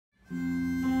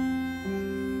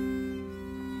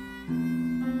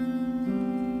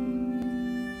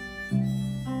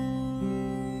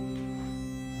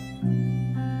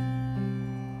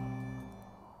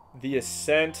The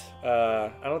Ascent,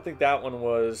 I don't think that one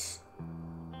was...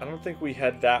 I don't think we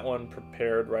had that one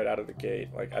prepared right out of the gate.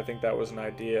 Like, I think that was an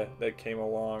idea that came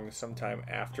along sometime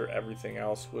after everything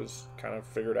else was kind of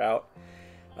figured out.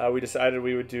 We decided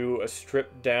we would do a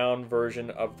stripped down version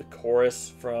of the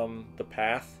chorus from The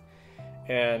Path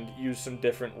and use some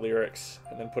different lyrics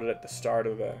and then put it at the start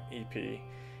of the EP.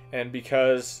 And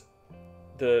because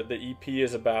the EP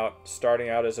is about starting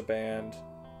out as a band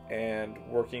and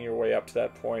working your way up to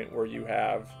that point where you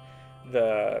have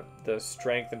the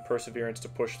strength and perseverance to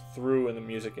push through in the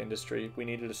music industry, we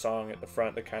needed a song at the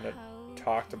front that kind of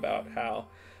talked about how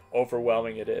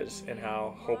overwhelming it is and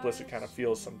how hopeless it kind of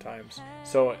feels sometimes.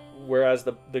 So whereas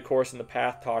the chorus in The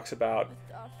Path talks about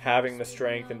having the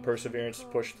strength and perseverance to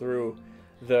push through,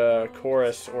 the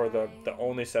chorus, or the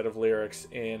only set of lyrics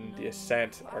in The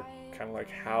Ascent, are kind of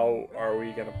like, how are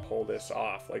we going to pull this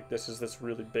off? Like, this is this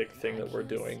really big thing that we're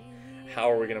doing. How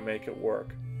are we going to make it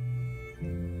work?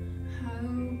 How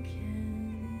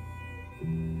can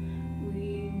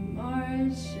we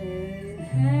march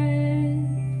ahead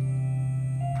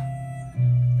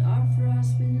with our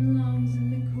frostbitten lungs in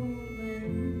the cold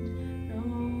wind? No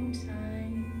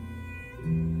time,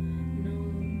 no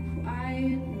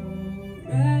quiet, no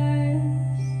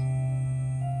rest,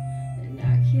 and I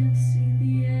can't see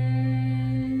the end.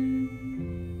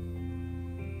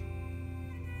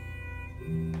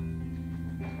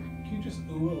 Can you just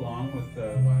ooh along with the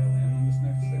violin on this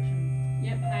next section?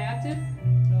 Yep, high octave.